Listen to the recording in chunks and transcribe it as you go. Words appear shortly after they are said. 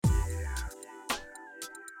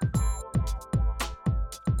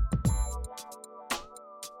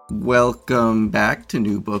Welcome back to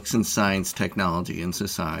New Books in Science, Technology, and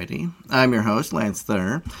Society. I'm your host, Lance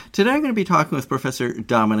Thurr. Today I'm going to be talking with Professor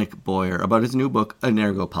Dominic Boyer about his new book,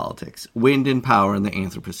 Energopolitics, Wind and Power in the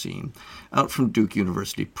Anthropocene, out from Duke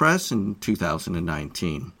University Press in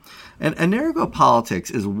 2019. And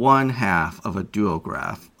Energopolitics is one half of a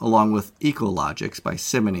duograph, along with Ecologics by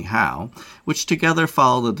Simony Howe, which together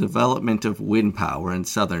follow the development of wind power in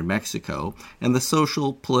southern Mexico and the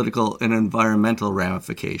social, political, and environmental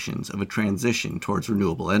ramifications of a transition towards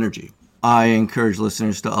renewable energy. I encourage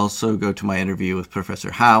listeners to also go to my interview with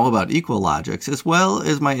Professor Howe about Ecologics, as well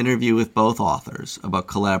as my interview with both authors about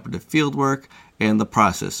collaborative fieldwork and the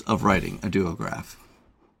process of writing a duograph.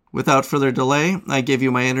 Without further delay, I give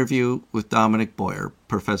you my interview with Dominic Boyer,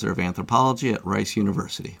 Professor of Anthropology at Rice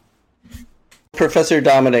University. Professor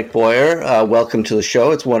Dominic Boyer, welcome to the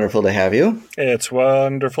show. It's wonderful to have you. It's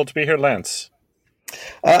wonderful to be here, Lance.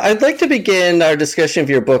 I'd like to begin our discussion of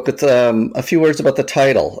your book with a few words about the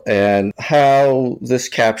title and how this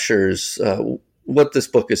captures what this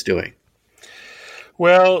book is doing.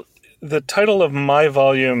 Well, the title of my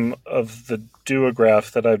volume of the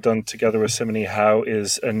duograph that I've done together with Simony Howe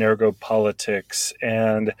is Energopolitics.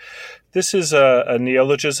 And this is a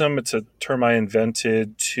neologism. It's a term I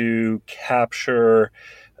invented to capture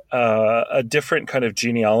a different kind of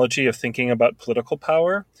genealogy of thinking about political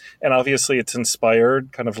power. And obviously it's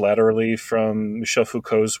inspired kind of laterally from Michel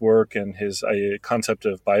Foucault's work and his concept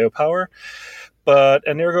of biopower. But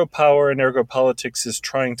Energopolitics is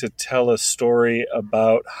trying to tell a story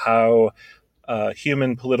about how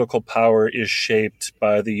human political power is shaped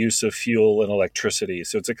by the use of fuel and electricity.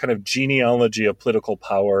 So it's a kind of genealogy of political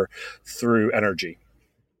power through energy.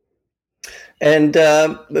 And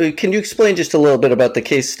can you explain just a little bit about the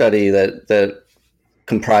case study that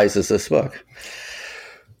comprises this book?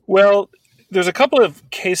 Well, there's a couple of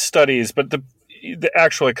case studies, but the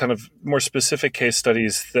actual kind of more specific case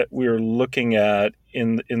studies that we're looking at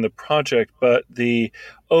in the project, but the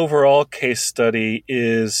overall case study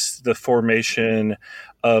is the formation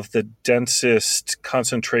of the densest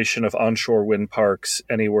concentration of onshore wind parks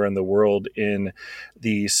anywhere in the world in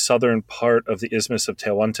the southern part of the Isthmus of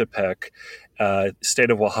Tehuantepec, state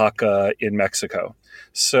of Oaxaca in Mexico.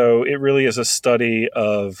 So it really is a study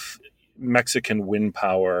of Mexican wind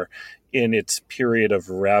power in its period of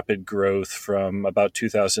rapid growth from about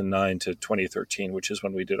 2009 to 2013, which is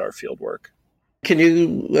when we did our field work. Can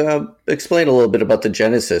you explain a little bit about the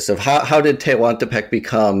genesis of how did Tehuantepec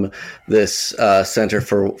become this center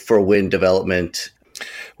for wind development?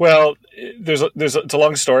 Well, it's a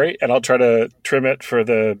long story, and I'll try to trim it for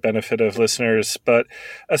the benefit of listeners. But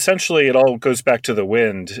essentially, it all goes back to the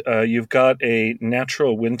wind. You've got a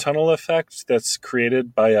natural wind tunnel effect that's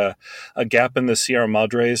created by a gap in the Sierra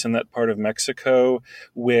Madres in that part of Mexico,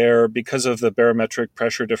 where because of the barometric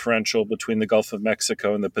pressure differential between the Gulf of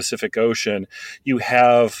Mexico and the Pacific Ocean, you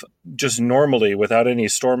have just normally, without any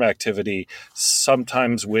storm activity,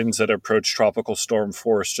 sometimes winds that approach tropical storm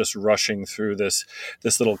force just rushing through this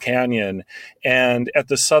little canyon. And at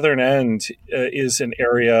the southern end is an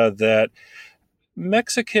area that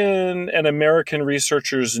Mexican and American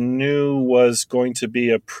researchers knew was going to be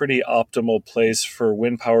a pretty optimal place for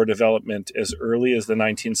wind power development as early as the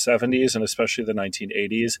 1970s and especially the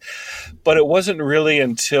 1980s. But it wasn't really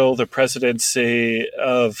until the presidency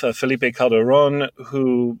of Felipe Calderón,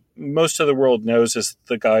 who most of the world knows as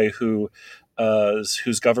the guy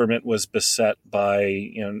whose government was beset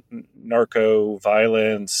by narco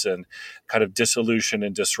violence and kind of dissolution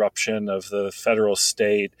and disruption of the federal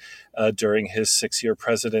state during his 6-year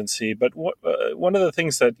presidency. But one of the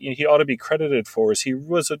things that he ought to be credited for is he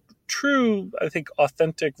was a true, I think,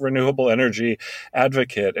 authentic renewable energy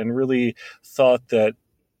advocate and really thought that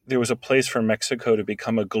there was a place for Mexico to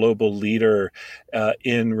become a global leader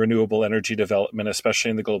in renewable energy development, especially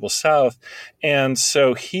in the global south. And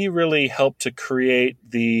so he really helped to create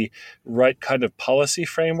the right kind of policy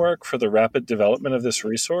framework for the rapid development of this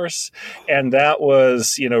resource. And that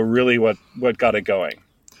was, really what got it going.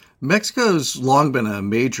 Mexico's long been a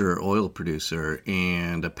major oil producer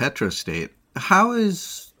and a petrostate. How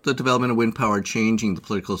is the development of wind power changing the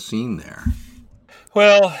political scene there?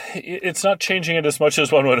 Well, it's not changing it as much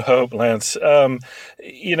as one would hope, Lance.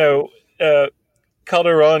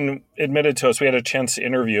 Calderón admitted to us, we had a chance to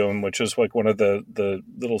interview him, which was like one of the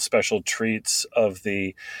little special treats of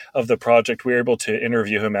the project. We were able to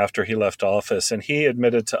interview him after he left office, and he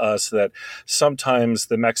admitted to us that sometimes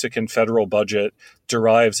the Mexican federal budget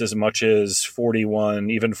derives as much as 41,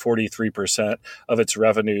 even 43% of its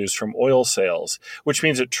revenues from oil sales, which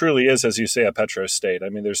means it truly is, as you say, a petrostate. I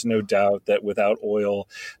mean, there's no doubt that without oil,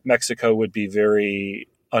 Mexico would be very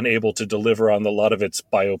unable to deliver on a lot of its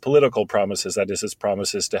biopolitical promises, that is, its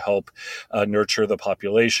promises to help nurture the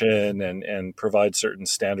population and provide certain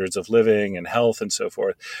standards of living and health and so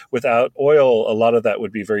forth. Without oil, a lot of that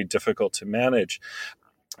would be very difficult to manage.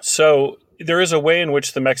 So there is a way in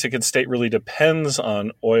which the Mexican state really depends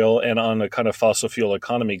on oil and on a kind of fossil fuel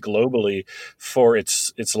economy globally for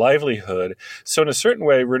its livelihood. So in a certain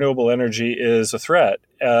way, renewable energy is a threat.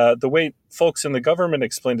 The way folks in the government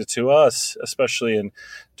explained it to us, especially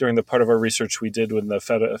during the part of our research we did with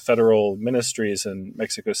the federal ministries in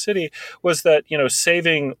Mexico City, was that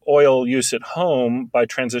saving oil use at home by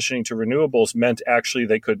transitioning to renewables meant actually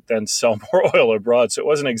they could then sell more oil abroad. So it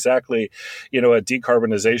wasn't exactly a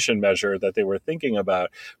decarbonization measure that they were thinking about.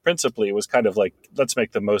 Principally, it was kind of like, let's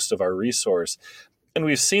make the most of our resource. And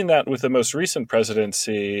we've seen that with the most recent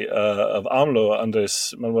presidency of AMLO,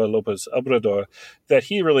 Andres Manuel Lopez Obrador, that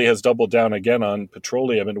he really has doubled down again on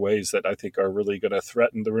petroleum in ways that I think are really going to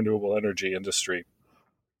threaten the renewable energy industry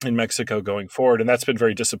in Mexico going forward. And that's been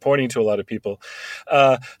very disappointing to a lot of people.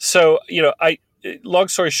 Long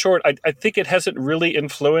story short, I think it hasn't really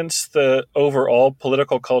influenced the overall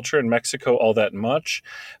political culture in Mexico all that much,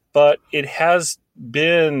 but it has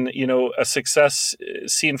been, a success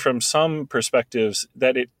seen from some perspectives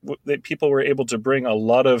that people were able to bring a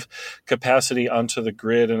lot of capacity onto the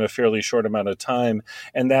grid in a fairly short amount of time,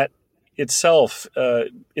 and that itself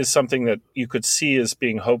is something that you could see as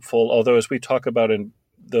being hopeful. Although, as we talk about in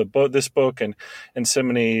this book and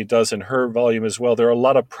Simony does in her volume as well, there are a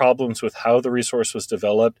lot of problems with how the resource was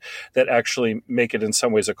developed that actually make it in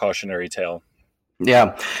some ways a cautionary tale.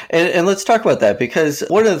 Yeah. And let's talk about that, because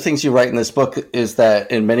one of the things you write in this book is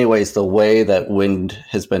that in many ways, the way that wind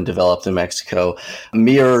has been developed in Mexico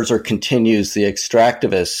mirrors or continues the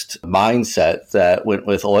extractivist mindset that went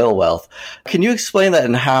with oil wealth. Can you explain that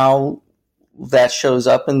and how that shows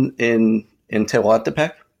up in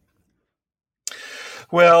Tehuantepec?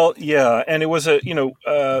 Well, yeah, and it was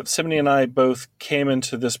Simony and I both came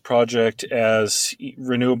into this project as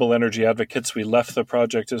renewable energy advocates. We left the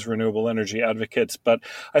project as renewable energy advocates, but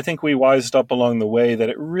I think we wised up along the way that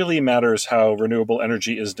it really matters how renewable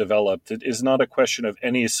energy is developed. It is not a question of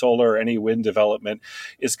any solar or any wind development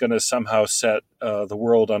is going to somehow set the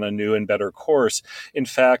world on a new and better course. In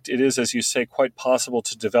fact, it is, as you say, quite possible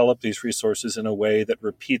to develop these resources in a way that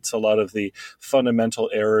repeats a lot of the fundamental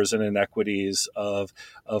errors and inequities of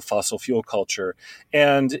fossil fuel culture.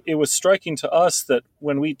 And it was striking to us that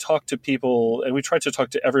when we talked to people, and we tried to talk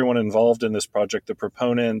to everyone involved in this project, the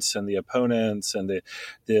proponents and the opponents and the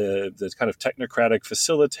kind of technocratic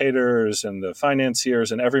facilitators and the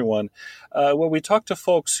financiers and everyone, when we talked to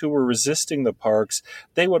folks who were resisting the parks,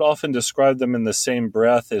 they would often describe them in the same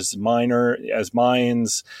breath as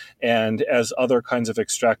mines and as other kinds of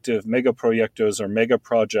extractive megaproyectos or mega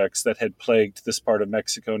projects that had plagued this part of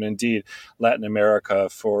Mexico and indeed Latin America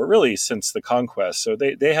for really since the conquest. So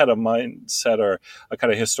they had a mindset or a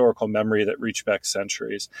kind of historical memory that reached back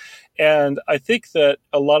centuries. And I think that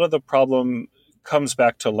a lot of the problem comes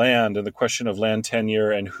back to land and the question of land tenure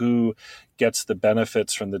and who gets the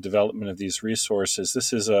benefits from the development of these resources.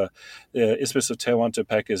 This is Isthmus of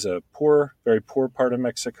Tehuantepec is a very poor part of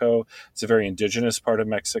Mexico. It's a very indigenous part of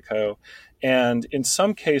Mexico. And in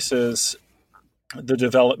some cases, the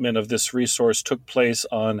development of this resource took place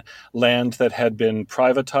on land that had been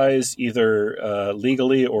privatized either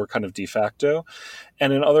legally or kind of de facto.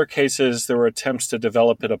 And in other cases, there were attempts to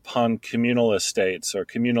develop it upon communal estates or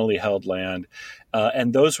communally held land.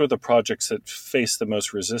 And those were the projects that faced the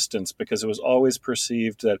most resistance because it was always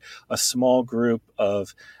perceived that a small group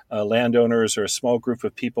of landowners or a small group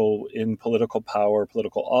of people in political power,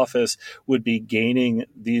 political office would be gaining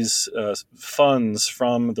these funds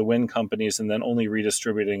from the wind companies and then only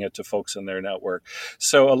redistributing it to folks in their network.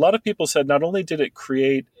 So a lot of people said not only did it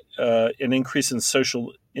create an increase in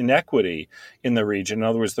social inequity in the region. In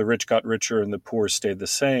other words, the rich got richer and the poor stayed the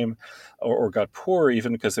same or got poorer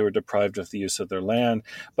even because they were deprived of the use of their land.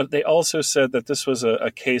 But they also said that this was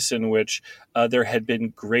a case in which there had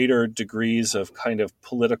been greater degrees of kind of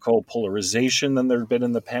political polarization than there had been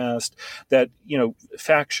in the past, that,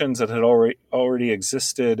 factions that had already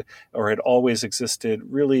existed or had always existed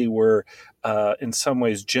really were in some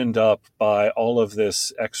ways ginned up by all of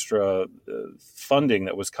this extra funding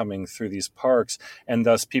that was coming through these parks, and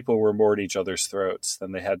thus people were more at each other's throats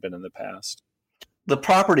than they had been in the past. The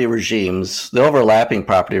property regimes, the overlapping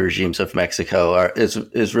property regimes of Mexico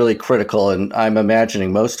is really critical, and I'm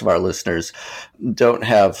imagining most of our listeners don't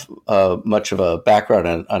have much of a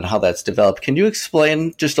background on how that's developed. Can you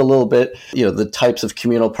explain just a little bit, the types of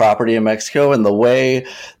communal property in Mexico and the way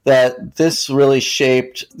that this really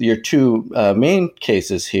shaped your two main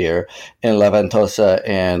cases here in La Ventosa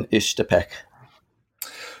and Ixtepec?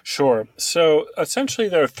 Sure. So essentially,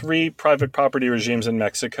 there are three private property regimes in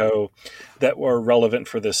Mexico that were relevant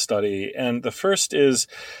for this study. And the first is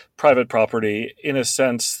private property in a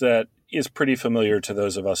sense that is pretty familiar to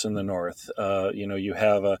those of us in the North. You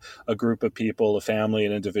have a group of people, a family,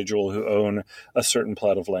 an individual who own a certain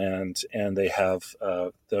plot of land, and they have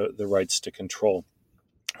the rights to control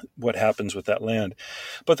what happens with that land.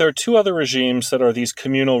 But there are two other regimes that are these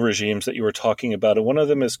communal regimes that you were talking about. And one of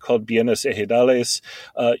them is called bienes ejidales.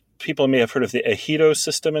 People may have heard of the ejido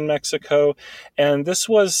system in Mexico. And this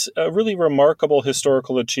was a really remarkable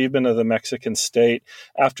historical achievement of the Mexican state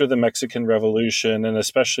after the Mexican Revolution, and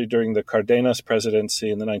especially during the Cardenas presidency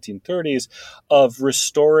in the 1930s, of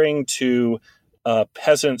restoring to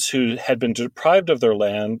peasants who had been deprived of their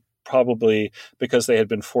land, probably because they had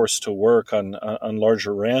been forced to work on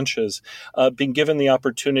larger ranches, being given the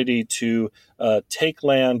opportunity to take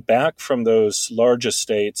land back from those large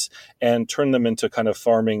estates and turn them into kind of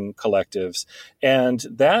farming collectives. And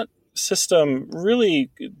that system really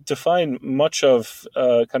defined much of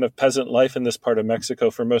kind of peasant life in this part of Mexico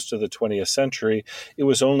for most of the 20th century. It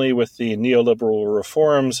was only with the neoliberal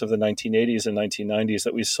reforms of the 1980s and 1990s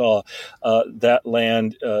that we saw that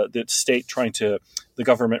land, the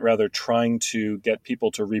government trying to get people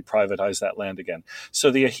to reprivatize that land again. So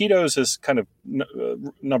the ejidos is kind of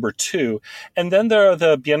number two. And then there are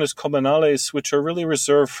the bienes comunales, which are really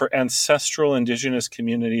reserved for ancestral indigenous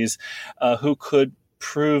communities who could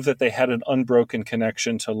prove that they had an unbroken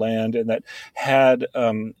connection to land and that had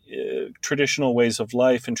traditional ways of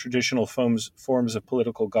life and traditional forms of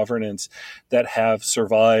political governance that have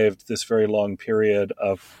survived this very long period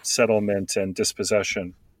of settlement and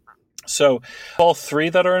dispossession. So all three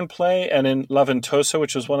that are in play, and in La Ventosa,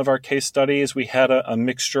 which was one of our case studies, we had a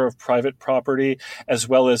mixture of private property as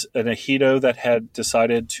well as an ejido that had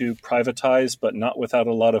decided to privatize, but not without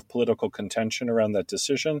a lot of political contention around that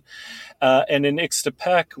decision. And in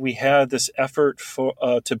Ixtepec, we had this effort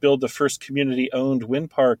to build the first community-owned wind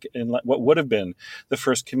park in what would have been the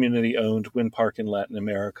first community-owned wind park in Latin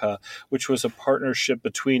America, which was a partnership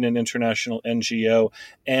between an international NGO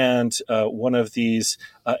and one of these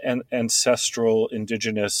ancestral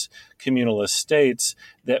indigenous communal estates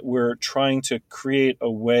that were trying to create a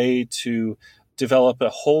way to develop a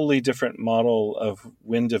wholly different model of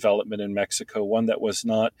wind development in Mexico, one that was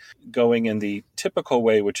not going in the typical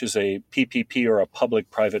way, which is a PPP or a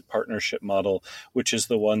public-private partnership model, which is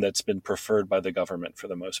the one that's been preferred by the government for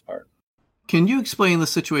the most part. Can you explain the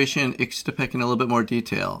situation in Ixtepec in a little bit more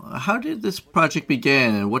detail? How did this project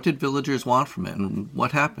begin, and what did villagers want from it, and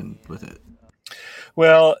what happened with it?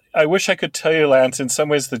 Well, I wish I could tell you, Lance. In some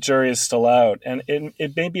ways, the jury is still out. And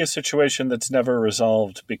it may be a situation that's never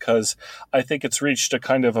resolved because I think it's reached a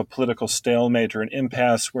kind of a political stalemate or an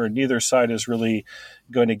impasse where neither side is really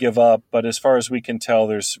going to give up. But as far as we can tell,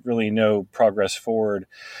 there's really no progress forward.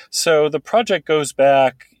 So the project goes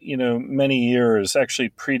back, many years,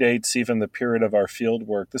 actually predates even the period of our field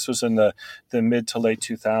work. This was in the mid to late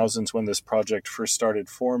 2000s when this project first started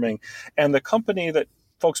forming. And the company that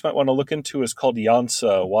folks might want to look into is called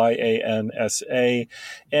Yansa, YANSA,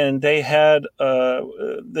 and they had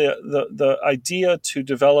the idea to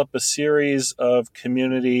develop a series of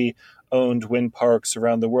community-owned wind parks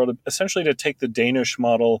around the world, essentially to take the Danish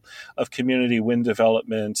model of community wind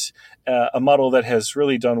development, a model that has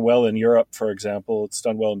really done well in Europe, for example. It's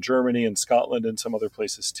done well in Germany and Scotland and some other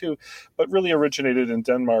places too, but really originated in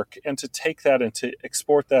Denmark, and to take that and to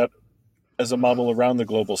export that as a model around the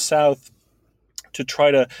global south, to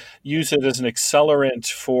try to use it as an accelerant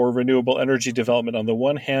for renewable energy development on the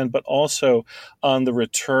one hand, but also on the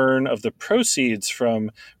return of the proceeds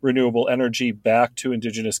from renewable energy back to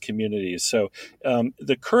indigenous communities. So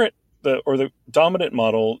the dominant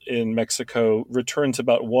model in Mexico returns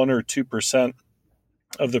about 1 or 2%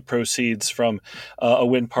 of the proceeds from a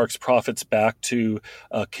wind park's profits back to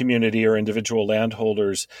community or individual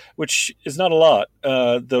landholders, which is not a lot.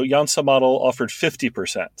 The Yansa model offered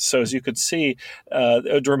 50%. So as you could see,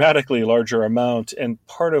 a dramatically larger amount. And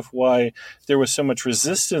part of why there was so much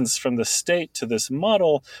resistance from the state to this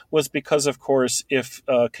model was because, of course, if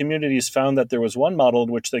communities found that there was one model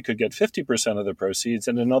in which they could get 50% of the proceeds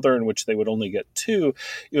and another in which they would only get 2%,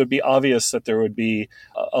 it would be obvious that there would be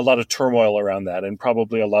a lot of turmoil around that, and probably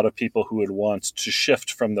probably a lot of people who would want to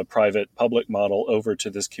shift from the private public model over to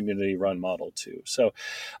this community run model too. So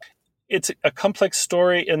it's a complex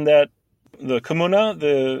story in that the Comuna,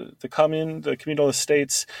 the commune, the communal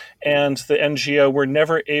estates, and the NGO were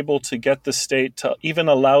never able to get the state to even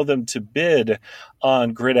allow them to bid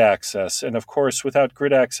on grid access. And of course, without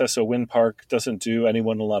grid access, a wind park doesn't do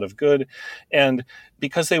anyone a lot of good. And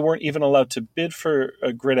because they weren't even allowed to bid for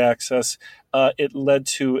grid access, it led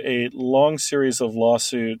to a long series of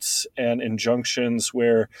lawsuits and injunctions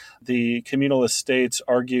where the communal estates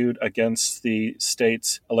argued against the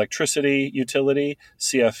state's electricity utility,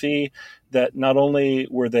 CFE, that not only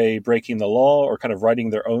were they breaking the law or kind of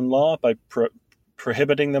writing their own law by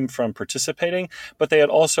prohibiting them from participating, but they had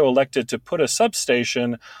also elected to put a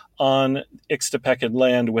substation on Ixtepecan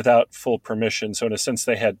land without full permission. So in a sense,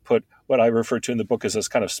 they had put what I refer to in the book as this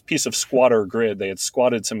kind of piece of squatter grid. They had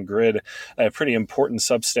squatted some grid, a pretty important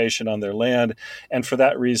substation on their land. And for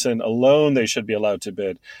that reason alone, they should be allowed to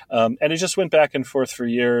bid. And it just went back and forth for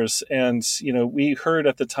years. And, we heard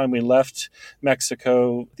at the time we left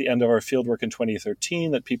Mexico, at the end of our fieldwork in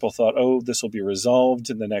 2013, that people thought, oh, this will be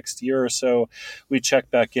resolved in the next year or so. We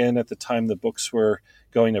checked back in at the time the books were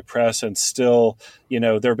going to press, and still,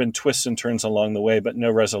 there have been twists and turns along the way, but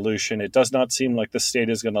no resolution. It does not seem like the state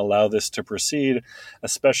is going to allow this to proceed,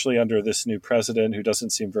 especially under this new president who doesn't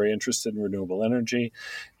seem very interested in renewable energy.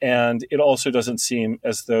 And it also doesn't seem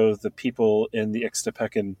as though the people in the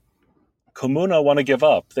Ixtepecan Comuna want to give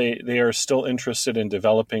up. They are still interested in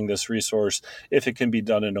developing this resource if it can be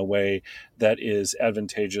done in a way that is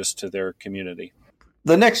advantageous to their community.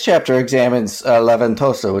 The next chapter examines La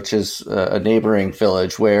Ventosa, which is a neighboring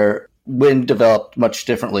village where wind developed much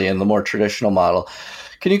differently in the more traditional model.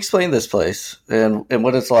 Can you explain this place and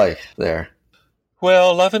what it's like there?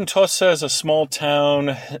 Well, La Ventosa is a small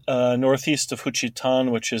town northeast of Juchitán,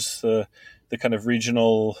 which is the kind of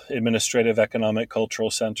regional administrative, economic, cultural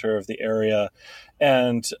center of the area.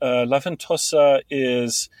 And La Ventosa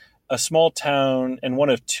is a small town, and one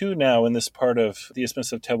of two now in this part of the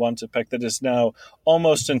Isthmus of Tehuantepec, that is now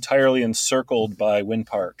almost entirely encircled by wind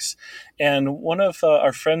parks. And one of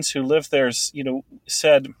our friends who lived there,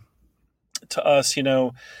 said to us,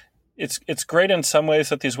 it's great in some ways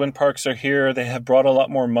that these wind parks are here. They have brought a lot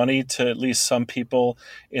more money to at least some people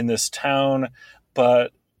in this town,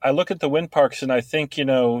 but I look at the wind parks and I think, in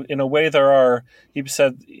a way there are, he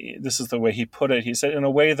said, this is the way he put it. He said, in a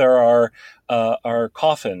way there are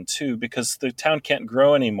coffin too, because the town can't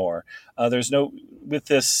grow anymore. With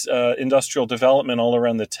this industrial development all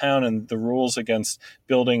around the town and the rules against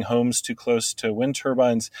building homes too close to wind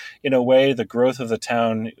turbines, in a way, the growth of the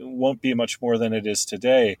town won't be much more than it is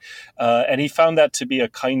today. And he found that to be a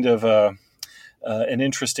kind of an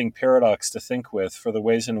interesting paradox to think with, for the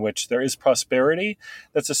ways in which there is prosperity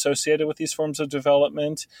that's associated with these forms of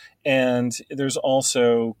development, and there's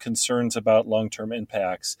also concerns about long-term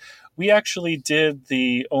impacts. We actually did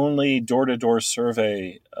the only door-to-door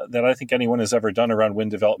survey that I think anyone has ever done around wind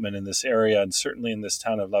development in this area, and certainly in this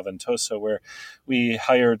town of La Ventosa, where we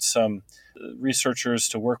hired some researchers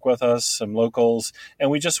to work with us, some locals, and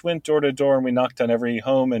we just went door to door and we knocked on every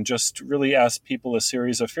home and just really asked people a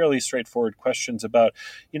series of fairly straightforward questions about,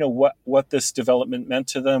 what this development meant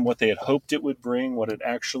to them, what they had hoped it would bring, what it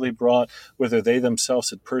actually brought, whether they themselves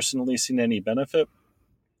had personally seen any benefit.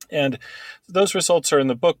 And those results are in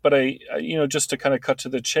the book, but just to kind of cut to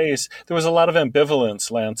the chase, there was a lot of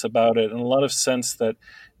ambivalence, Lance, about it, and a lot of sense that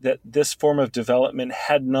this form of development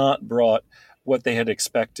had not brought what they had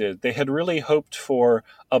expected. They had really hoped for,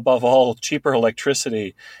 above all, cheaper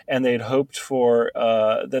electricity, and they'd hoped for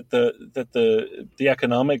that the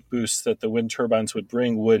economic boost that the wind turbines would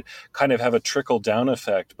bring would kind of have a trickle-down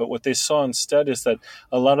effect. But what they saw instead is that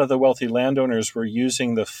a lot of the wealthy landowners were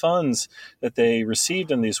using the funds that they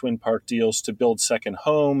received in these wind park deals to build second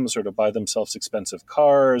homes, or to buy themselves expensive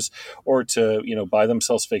cars, or to buy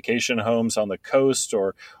themselves vacation homes on the coast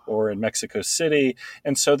or in Mexico City.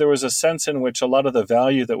 And so there was a sense in which a lot of the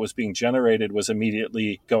value that was being generated was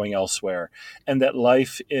immediately going elsewhere, and that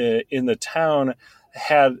life in the town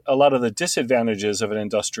had a lot of the disadvantages of an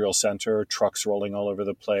industrial center, trucks rolling all over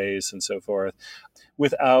the place and so forth,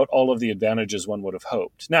 without all of the advantages one would have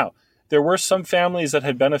hoped. Now, there were some families that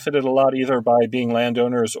had benefited a lot, either by being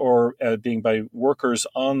landowners or being by workers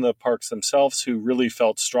on the parks themselves, who really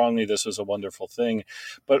felt strongly this was a wonderful thing.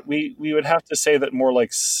 But we would have to say that more like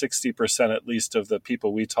 60% at least of the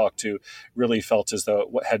people we talked to really felt as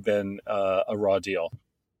though it had been a raw deal.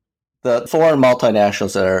 The foreign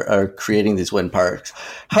multinationals that are creating these wind parks,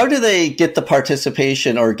 how do they get the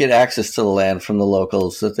participation or get access to the land from the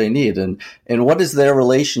locals that they need? And what is their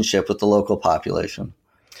relationship with the local population?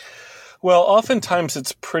 Well, oftentimes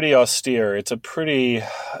it's pretty austere. It's a pretty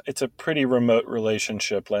remote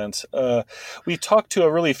relationship, Lance. We talked to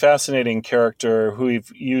a really fascinating character who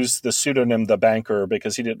we've used the pseudonym The Banker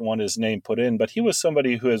because he didn't want his name put in, but he was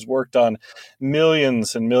somebody who has worked on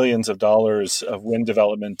millions and millions of dollars of wind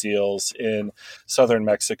development deals in southern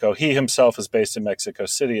Mexico. He himself is based in Mexico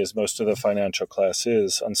City, as most of the financial class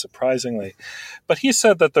is, unsurprisingly. But he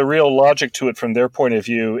said that the real logic to it from their point of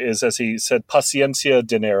view is, as he said, paciencia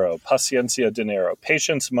dinero,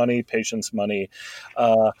 patience, money, patience, money.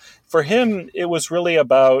 For him, it was really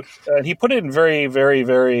about, and he put it in very, very,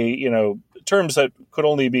 very, terms that could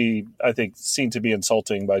only be, I think, seen to be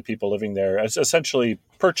insulting by people living there, as essentially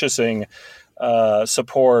purchasing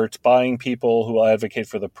support, buying people who will advocate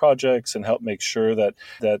for the projects and help make sure that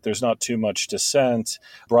there's not too much dissent,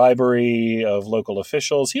 bribery of local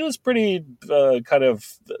officials. He was pretty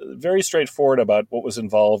very straightforward about what was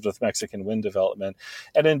involved with Mexican wind development.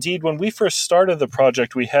 And indeed, when we first started the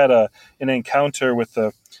project, we had an encounter with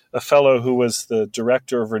a fellow who was the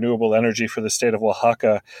director of renewable energy for the state of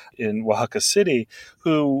Oaxaca in Oaxaca City,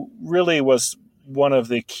 who really was one of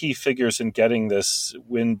the key figures in getting this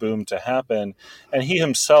wind boom to happen. And he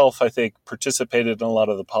himself, I think, participated in a lot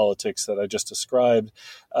of the politics that I just described.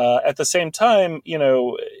 At the same time,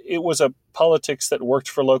 it was a politics that worked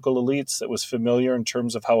for local elites, that was familiar in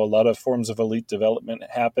terms of how a lot of forms of elite development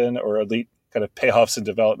happen, or elite kind of payoffs in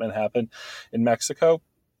development happen in Mexico.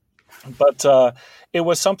 But it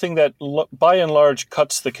was something that, by and large,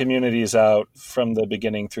 cuts the communities out from the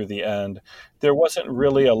beginning through the end. There wasn't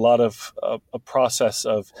really a lot of a process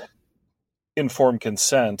of informed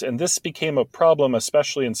consent. And this became a problem,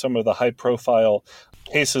 especially in some of the high-profile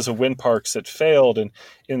cases of wind parks that failed. And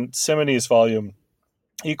in Simone's volume,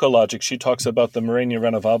 Ecologic, she talks about the Moreña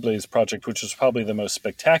Renovables project, which was probably the most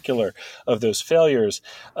spectacular of those failures.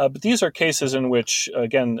 But these are cases in which,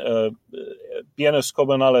 again, Bienes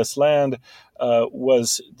Comunales land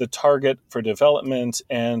was the target for development,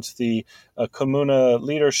 and the Comuna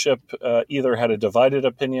leadership either had a divided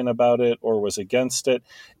opinion about it or was against it.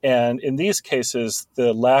 And in these cases,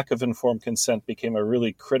 the lack of informed consent became a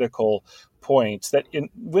really critical point that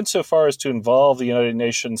went so far as to involve the United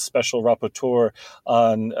Nations Special Rapporteur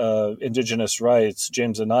on Indigenous Rights.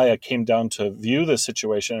 James Anaya came down to view the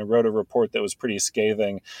situation and wrote a report that was pretty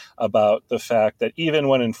scathing about the fact that even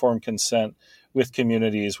when informed consent with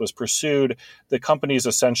communities was pursued, the companies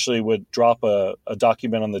essentially would drop a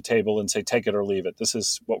document on the table and say, take it or leave it. This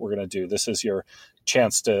is what we're going to do. This is your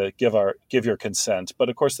chance to give your consent. But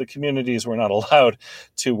of course, the communities were not allowed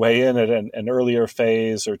to weigh in at an earlier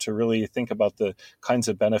phase, or to really think about the kinds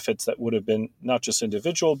of benefits that would have been not just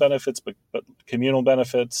individual benefits, but communal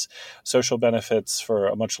benefits, social benefits for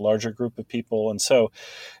a much larger group of people. And so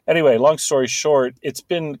anyway, long story short, it's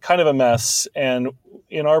been kind of a mess. And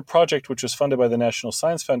in our project, which was funded by the National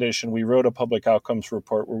Science Foundation, we wrote a public outcomes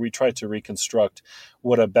report where we tried to reconstruct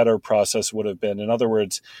what a better process would have been. In other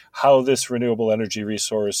words, how this renewable energy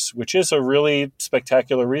resource, which is a really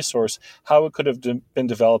spectacular resource, how it could have been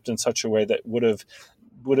developed in such a way that would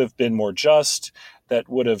have been more just, that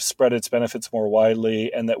would have spread its benefits more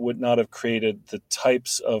widely, and that would not have created the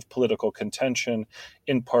types of political contention,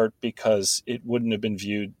 in part because it wouldn't have been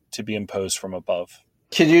viewed to be imposed from above.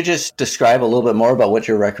 Could you just describe a little bit more about what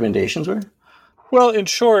your recommendations were? Well, in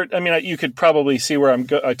short, I mean, you could probably see where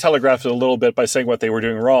I telegraphed it a little bit by saying what they were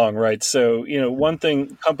doing wrong, right? So, one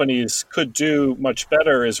thing companies could do much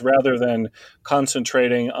better is, rather than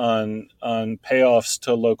concentrating on payoffs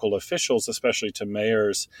to local officials, especially to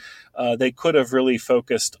mayors, they could have really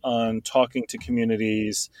focused on talking to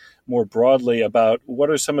communities more broadly about what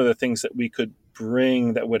are some of the things that we could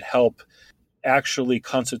bring that would help actually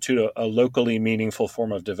constitute a locally meaningful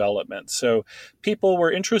form of development. So people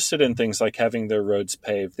were interested in things like having their roads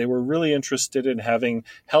paved. They were really interested in having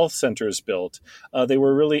health centers built. They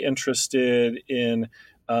were really interested in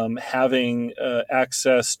having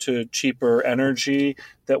access to cheaper energy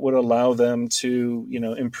that would allow them to,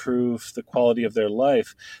 improve the quality of their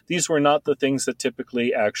life. These were not the things that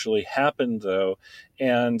typically actually happened, though.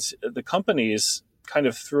 And the companies kind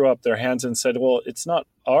of threw up their hands and said, well, it's not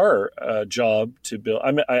our job to build.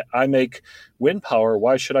 I make wind power.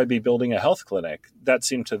 Why should I be building a health clinic? That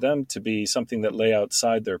seemed to them to be something that lay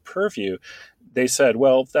outside their purview. They said,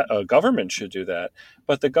 well, a government should do that.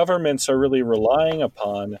 But the governments are really relying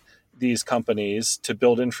upon these companies to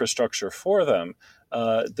build infrastructure for them.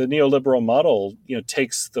 The neoliberal model,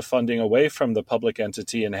 takes the funding away from the public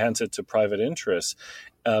entity and hands it to private interests.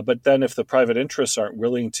 But then if the private interests aren't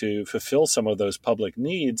willing to fulfill some of those public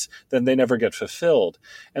needs, then they never get fulfilled.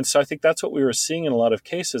 And so I think that's what we were seeing in a lot of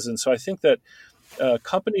cases. And so I think that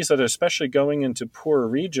companies that are especially going into poorer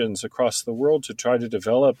regions across the world to try to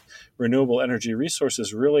develop renewable energy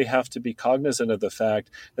resources really have to be cognizant of the fact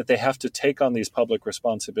that they have to take on these public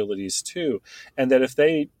responsibilities too. And that if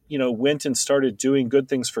they, went and started doing good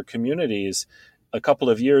things for communities a couple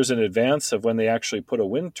of years in advance of when they actually put a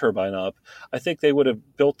wind turbine up, I think they would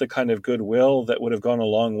have built the kind of goodwill that would have gone a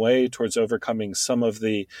long way towards overcoming some of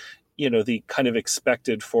the the kind of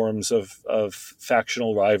expected forms of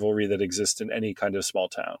factional rivalry that exist in any kind of small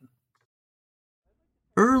town.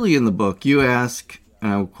 Early in the book, you ask,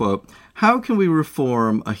 and I'll quote, "How can we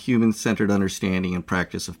reform a human-centered understanding and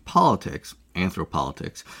practice of politics,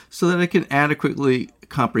 anthropolitics, so that it can adequately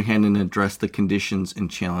comprehend and address the conditions and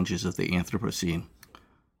challenges of the Anthropocene?"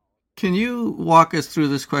 Can you walk us through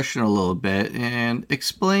this question a little bit and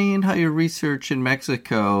explain how your research in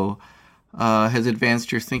Mexico has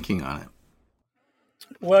advanced your thinking on it?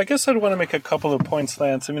 Well, I guess I'd want to make a couple of points,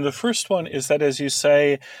 Lance. I mean, the first one is that, as you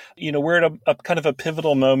say, we're at a kind of a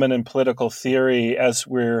pivotal moment in political theory as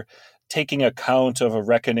we're taking account of a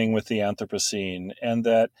reckoning with the Anthropocene, and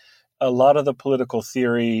that a lot of the political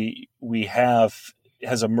theory we have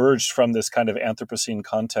has emerged from this kind of Anthropocene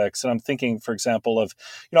context. And I'm thinking, for example, of,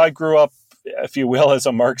 I grew up, if you will, as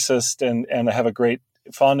a Marxist, and I have a great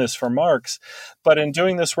fondness for Marx. But in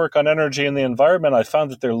doing this work on energy and the environment, I found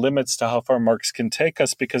that there are limits to how far Marx can take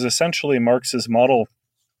us, because essentially Marx's model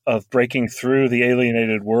of breaking through the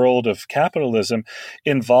alienated world of capitalism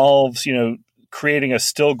involves, creating a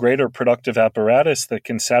still greater productive apparatus that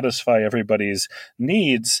can satisfy everybody's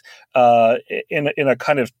needs in a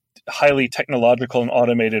kind of highly technological and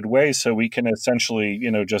automated way, so we can essentially,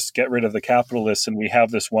 just get rid of the capitalists and we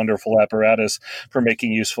have this wonderful apparatus for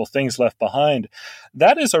making useful things left behind.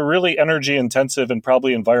 That is a really energy intensive and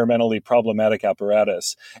probably environmentally problematic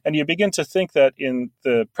apparatus. And you begin to think that in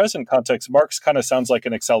the present context, Marx kind of sounds like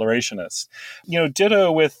an accelerationist.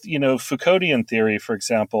 Ditto with, Foucauldian theory, for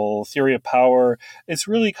example, theory of power. It's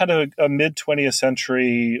really kind of a mid-20th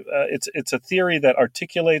century, it's a theory that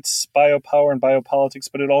articulates biopower and biopolitics,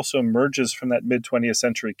 but it also emerges from that mid-20th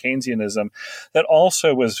century Keynesianism that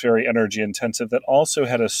also was very energy intensive, that also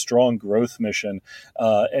had a strong growth mission,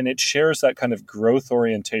 and it shares that kind of growth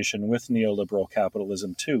orientation with neoliberal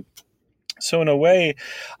capitalism too. So in a way,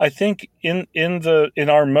 I think in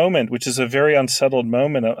our moment, which is a very unsettled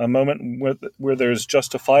moment, a moment where there's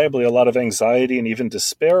justifiably a lot of anxiety and even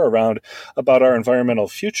despair about our environmental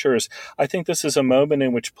futures, I think this is a moment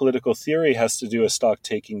in which political theory has to do a stock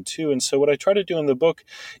taking too. And so what I try to do in the book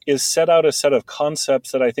is set out a set of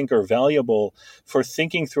concepts that I think are valuable for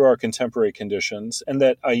thinking through our contemporary conditions, and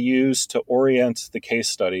that I use to orient the case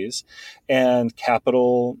studies. And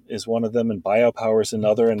capital is one of them, and biopower is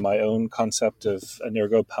another, and my own concept of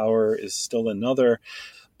energopower is still another.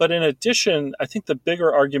 But in addition, I think the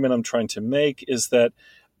bigger argument I'm trying to make is that,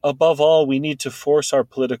 above all, we need to force our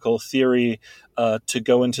political theory to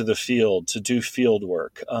go into the field, to do field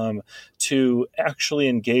work, to actually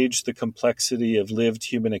engage the complexity of lived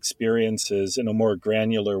human experiences in a more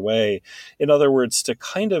granular way. In other words, to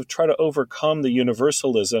kind of try to overcome the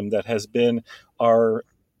universalism that has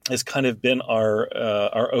kind of been our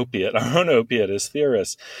opiate, our own opiate as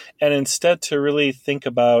theorists, and instead to really think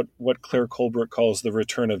about what Claire Colbert calls the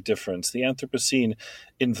return of difference. The Anthropocene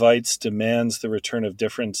demands the return of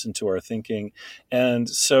difference into our thinking. And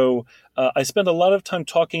so I spend a lot of time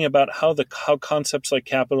talking about how concepts like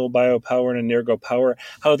capital, biopower, and energopower,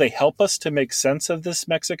 how they help us to make sense of this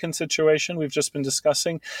Mexican situation we've just been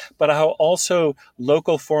discussing, but how also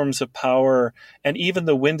local forms of power and even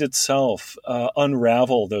the wind itself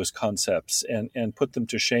unravel those concepts and put them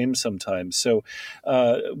to shame sometimes. So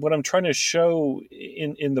what I'm trying to show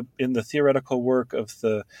in the theoretical work of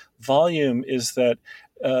the volume is that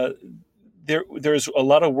there's a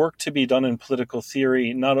lot of work to be done in political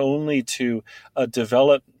theory, not only to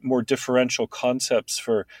develop more differential concepts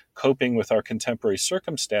for coping with our contemporary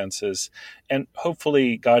circumstances and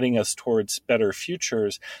hopefully guiding us towards better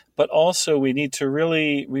futures, but also we need to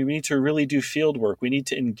really do field work. We need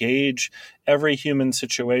to engage every human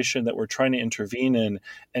situation that we're trying to intervene in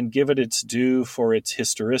and give it its due for its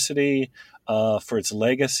historicity, for its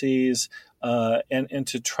legacies, and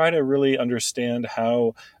to try to really understand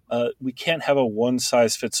how we can't have a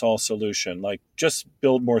one-size-fits-all solution, like just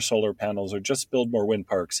build more solar panels or just build more wind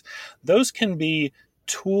parks. Those can be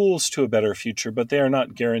tools to a better future, but they are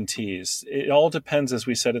not guarantees. It all depends, as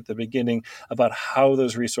we said at the beginning, about how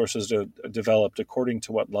those resources are developed, according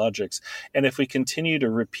to what logics. And if we continue to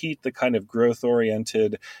repeat the kind of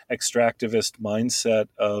growth-oriented, extractivist mindset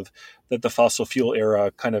that the fossil fuel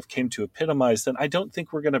era kind of came to epitomize, then I don't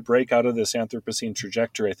think we're going to break out of this Anthropocene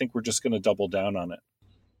trajectory. I think we're just going to double down on it.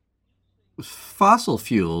 fossil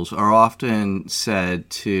fuels are often said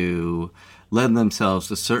to lend themselves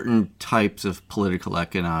to certain types of political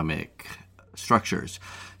economic structures.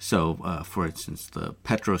 So, for instance, the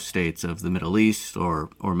petrostates of the Middle East, or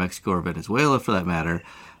Mexico or Venezuela for that matter,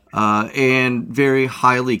 and very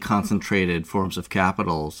highly concentrated forms of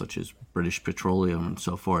capital, such as British Petroleum and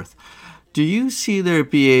so forth. Do you see there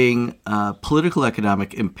being political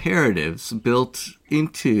economic imperatives built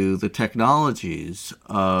into the technologies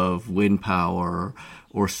of wind power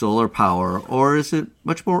or solar power, or is it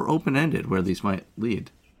much more open-ended where these might lead?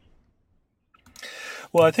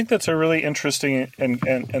 Well, I think that's a really interesting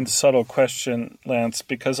and subtle question, Lance,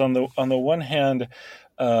 because on the one hand,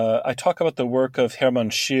 I talk about the work of Hermann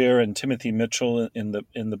Scher and Timothy Mitchell in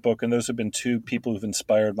the book, and those have been two people who've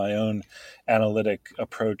inspired my own analytic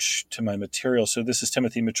approach to my material. So this is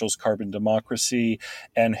Timothy Mitchell's Carbon Democracy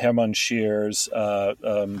and Hermann Scher's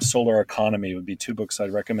Solar Economy would be two books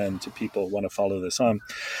I'd recommend to people who want to follow this on.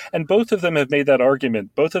 And both of them have made that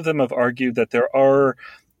argument. Both of them have argued that there are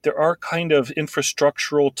kind of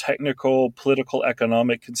infrastructural, technical, political,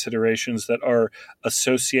 economic considerations that are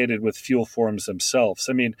associated with fuel forms themselves.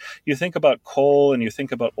 I mean, you think about coal and you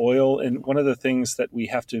think about oil, and one of the things that we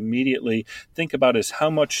have to immediately think about is how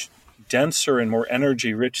much denser and more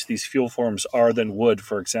energy rich these fuel forms are than wood,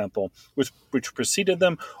 for example, which preceded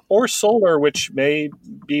them, or solar, which may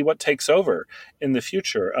be what takes over in the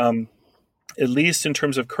future. At least in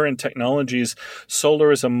terms of current technologies,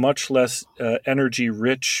 solar is a much less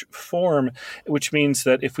energy-rich form, which means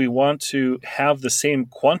that if we want to have the same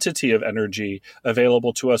quantity of energy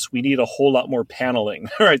available to us, we need a whole lot more paneling,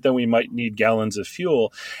 right, than we might need gallons of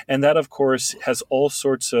fuel. And that, of course, has all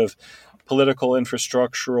sorts of political,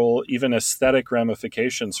 infrastructural, even aesthetic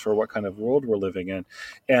ramifications for what kind of world we're living in.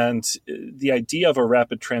 And the idea of a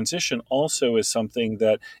rapid transition also is something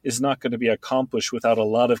that is not going to be accomplished without a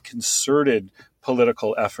lot of concerted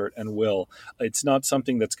political effort and will. It's not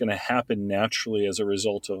something that's going to happen naturally as a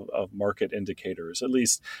result of market indicators, at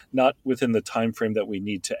least not within the time frame that we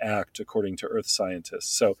need to act, according to earth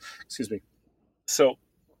scientists.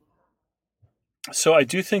 So I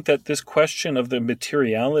do think that this question of the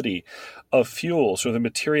materiality of fuels or the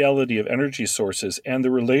materiality of energy sources and the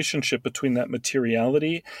relationship between that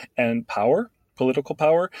materiality and power, political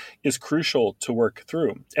power, is crucial to work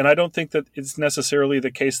through. And I don't think that it's necessarily the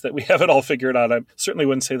case that we have it all figured out. I certainly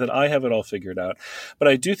wouldn't say that I have it all figured out. But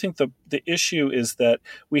I do think the issue is that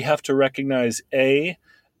we have to recognize, A,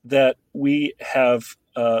 that we have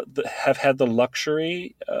had the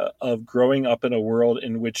luxury of growing up in a world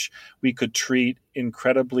in which we could treat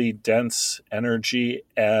incredibly dense energy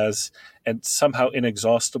and somehow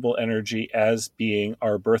inexhaustible energy as being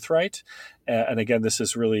our birthright. And again, this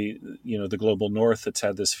is really, the global north that's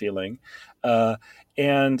had this feeling.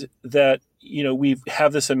 And that, we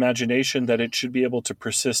have this imagination that it should be able to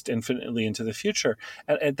persist infinitely into the future.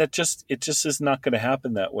 And that it just is not going to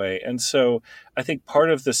happen that way. And so I think part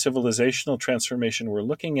of the civilizational transformation we're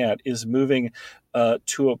looking at is moving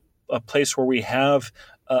to a place where we have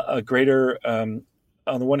a greater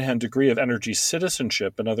on the one hand, degree of energy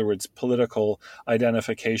citizenship, in other words, political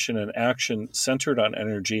identification and action centered on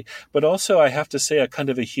energy, but also, I have to say, a kind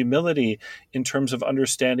of a humility in terms of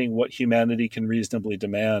understanding what humanity can reasonably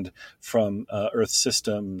demand from Earth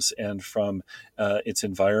systems and from its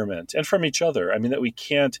environment and from each other. I mean, that we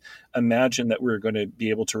can't imagine that we're going to be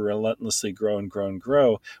able to relentlessly grow and grow and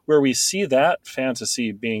grow. Where we see that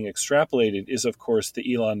fantasy being extrapolated is, of course,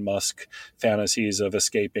 the Elon Musk fantasies of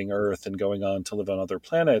escaping Earth and going on to live on other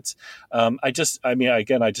planets. I just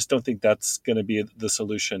don't think that's going to be the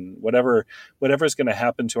solution. Whatever is going to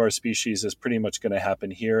happen to our species is pretty much going to happen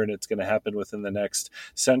here, and it's going to happen within the next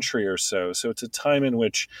century or so. So it's a time in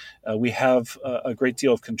which we have a great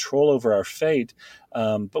deal of control over our fate,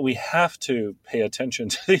 but we have to pay attention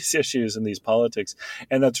to these issues and these politics.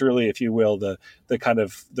 And that's really, if you will, the kind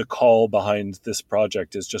of the call behind this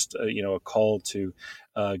project is just a call to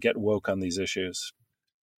get woke on these issues.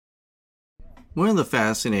 One of the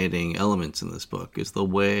fascinating elements in this book is the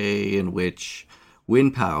way in which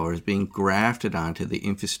wind power is being grafted onto the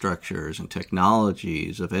infrastructures and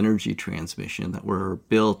technologies of energy transmission that were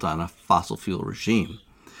built on a fossil fuel regime.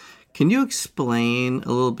 Can you explain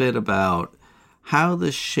a little bit about how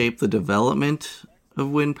this shaped the development of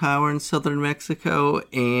wind power in southern Mexico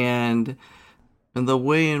and the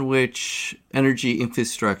way in which energy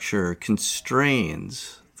infrastructure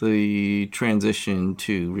constrains the transition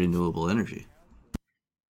to renewable energy?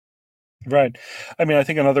 Right. I mean, I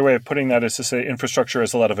think another way of putting that is to say infrastructure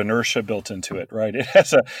has a lot of inertia built into it, right?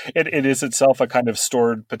 It is itself a kind of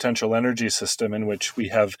stored potential energy system in which we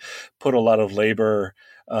have put a lot of labor,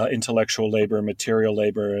 intellectual labor, material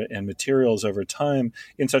labor, and materials over time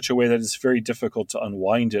in such a way that it's very difficult to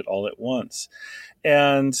unwind it all at once.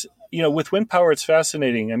 And with wind power, it's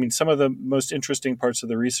fascinating. I mean, some of the most interesting parts of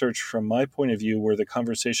the research from my point of view were the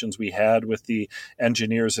conversations we had with the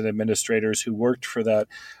engineers and administrators who worked for that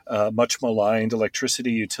much maligned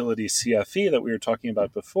electricity utility CFE that we were talking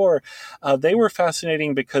about before. They were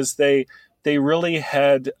fascinating because they really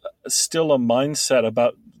had still a mindset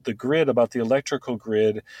about the grid, about the electrical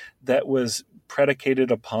grid, that was predicated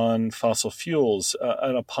upon fossil fuels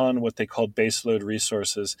and upon what they called baseload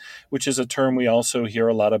resources, which is a term we also hear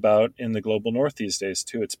a lot about in the global north these days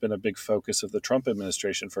too. It's been a big focus of the Trump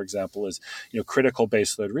administration, for example, is critical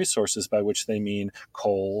baseload resources, by which they mean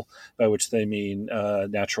coal, by which they mean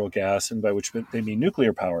natural gas, and by which they mean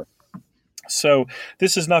nuclear power. So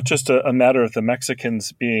this is not just a matter of the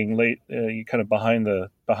Mexicans being late, kind of behind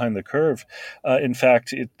the curve. In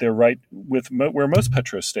fact, they're right with where most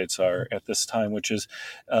petrostates are at this time, which is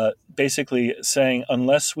basically saying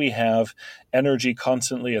unless we have energy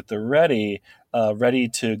constantly at the ready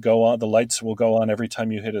to go on, the lights will go on every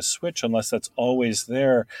time you hit a switch. Unless that's always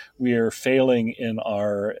there, we are failing in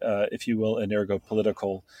our, if you will,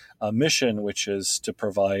 energopolitical mission, which is to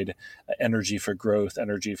provide energy for growth,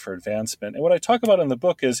 energy for advancement. And what I talk about in the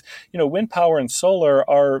book is, wind power and solar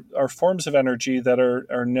are forms of energy that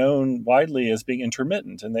are known widely as being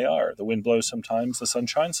intermittent, and they are. The wind blows sometimes, the sun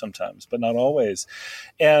shines sometimes, but not always.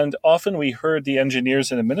 And often we heard the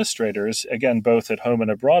engineers and administrators, again, both at home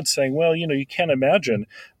and abroad, saying, well, you can't imagine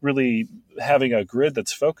really having a grid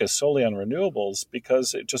that's focused solely on renewables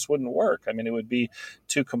because it just wouldn't work. I mean, it would be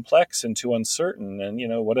too complex and too uncertain. And,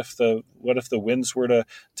 what if the winds were to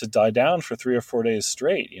die down for 3 or 4 days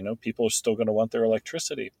straight? People are still going to want their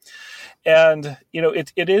electricity. And,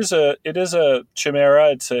 it is a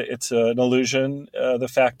chimera. It's an illusion. The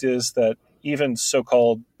fact is that even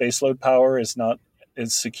so-called baseload power is not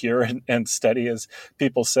as secure and steady as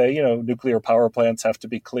people say. Nuclear power plants have to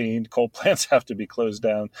be cleaned, coal plants have to be closed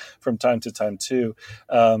down from time to time too,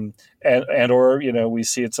 or we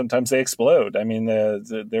see it sometimes they explode. I mean,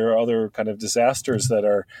 there are other kind of disasters that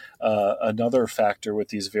are another factor with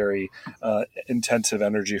these very intensive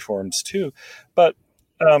energy forms too, but.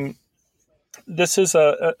 This is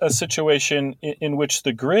a situation in which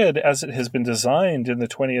the grid, as it has been designed in the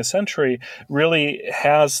 20th century, really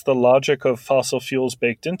has the logic of fossil fuels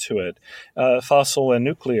baked into it, fossil and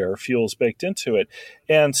nuclear fuels baked into it.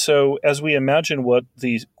 And so as we imagine what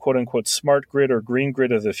the quote-unquote smart grid or green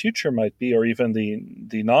grid of the future might be, or even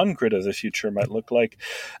the non-grid of the future might look like,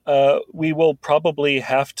 we will probably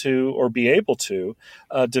have to or be able to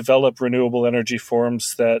develop renewable energy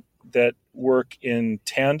forms that work in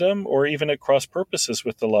tandem or even at cross purposes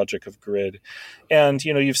with the logic of grid. And,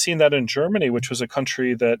 you've seen that in Germany, which was a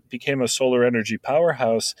country that became a solar energy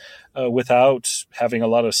powerhouse without having a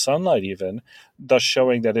lot of sunlight even, thus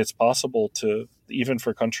showing that it's possible to, even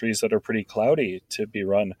for countries that are pretty cloudy, to be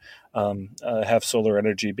run, have solar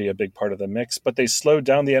energy be a big part of the mix. But they slowed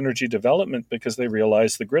down the energy development because they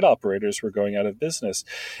realized the grid operators were going out of business.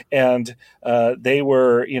 And they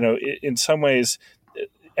were, in some ways,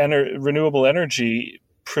 renewable energy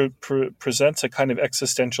presents a kind of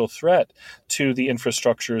existential threat to the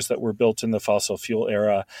infrastructures that were built in the fossil fuel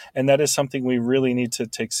era. And that is something we really need to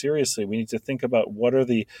take seriously. We need to think about what are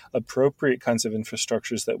the appropriate kinds of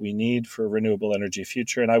infrastructures that we need for a renewable energy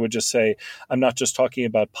future. And I would just say, I'm not just talking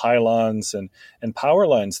about pylons and power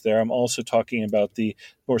lines there. I'm also talking about the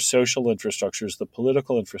more social infrastructures, the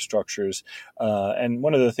political infrastructures. And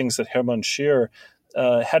one of the things that Hermann Schier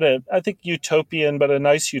had I think, utopian, but a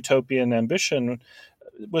nice utopian ambition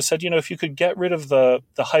was said, if you could get rid of the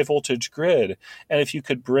high voltage grid, and if you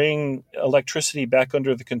could bring electricity back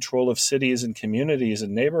under the control of cities and communities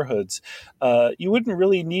and neighborhoods, you wouldn't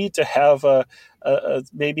really need to have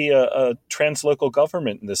maybe a translocal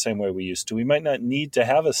government in the same way we used to. We might not need to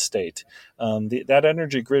have a state. That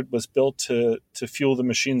energy grid was built to fuel the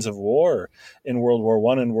machines of war in World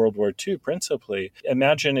War I and World War II, principally.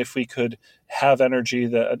 Imagine if we could have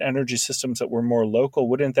energy systems that were more local.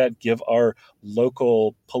 Wouldn't that give our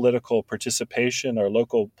local political participation, our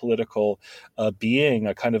local political being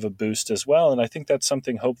a kind of a boost as well? And I think that's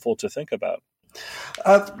something hopeful to think about.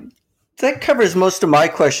 That covers most of my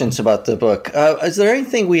questions about the book. Is there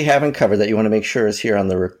anything we haven't covered that you want to make sure is here on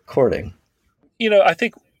the recording? I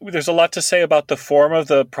think there's a lot to say about the form of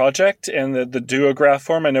the project and the duograph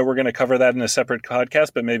form. I know we're going to cover that in a separate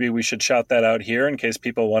podcast, but maybe we should shout that out here in case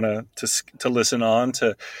people want to listen on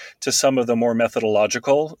to some of the more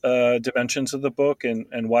methodological dimensions of the book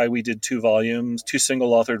and why we did two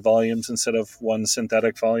single-authored volumes instead of one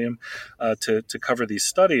synthetic volume to cover these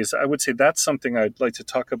studies. I would say that's something I'd like to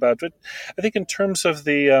talk about. But I think in terms of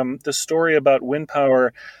the story about wind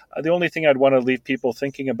power, the only thing I'd want to leave people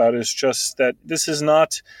thinking about is just that this is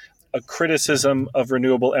not a criticism of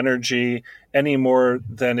renewable energy any more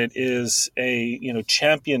than it is a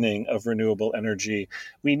championing of renewable energy.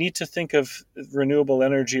 We need to think of renewable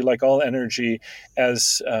energy, like all energy,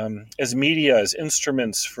 as media, as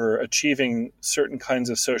instruments for achieving certain kinds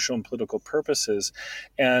of social and political purposes.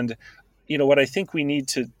 And what I think we need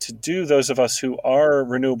to do, those of us who are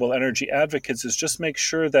renewable energy advocates, is just make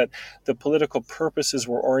sure that the political purposes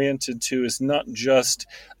we're oriented to is not just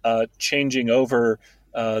changing over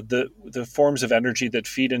the forms of energy that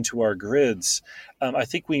feed into our grids. I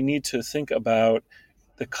think we need to think about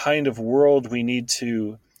the kind of world we need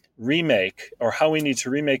to remake, or how we need to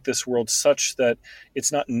remake this world such that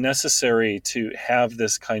it's not necessary to have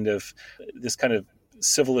this kind of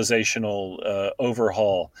civilizational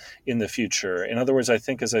overhaul in the future. In other words, I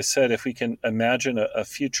think, as I said, if we can imagine a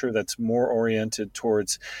future that's more oriented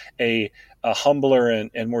towards a humbler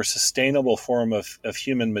and more sustainable form of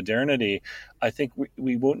human modernity, I think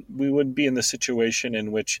we wouldn't be in the situation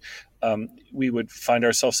in which we would find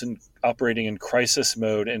ourselves operating in crisis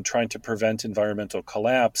mode and trying to prevent environmental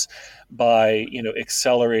collapse by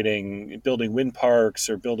accelerating building wind parks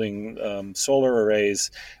or building solar arrays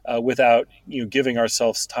without giving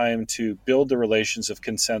ourselves time to build the relations of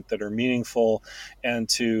consent that are meaningful and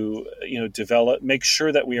to make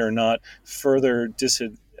sure that we are not further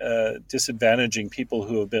disadvantaging people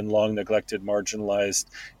who have been long neglected, marginalized,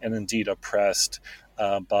 and indeed oppressed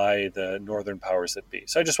by the northern powers that be.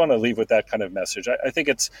 So I just want to leave with that kind of message. I think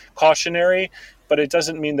it's cautionary, but it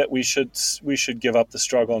doesn't mean that we should give up the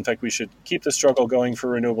struggle. In fact, we should keep the struggle going for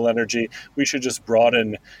renewable energy. We should just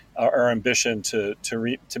broaden our ambition to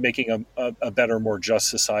making a better, more just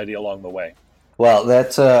society along the way. Well,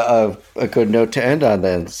 that's a good note to end on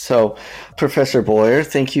then. So, Professor Boyer,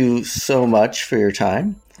 thank you so much for your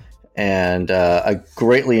time. And I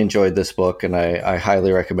greatly enjoyed this book, and I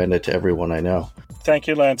highly recommend it to everyone I know. Thank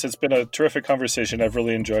you, Lance. It's been a terrific conversation. I've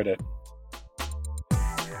really enjoyed it.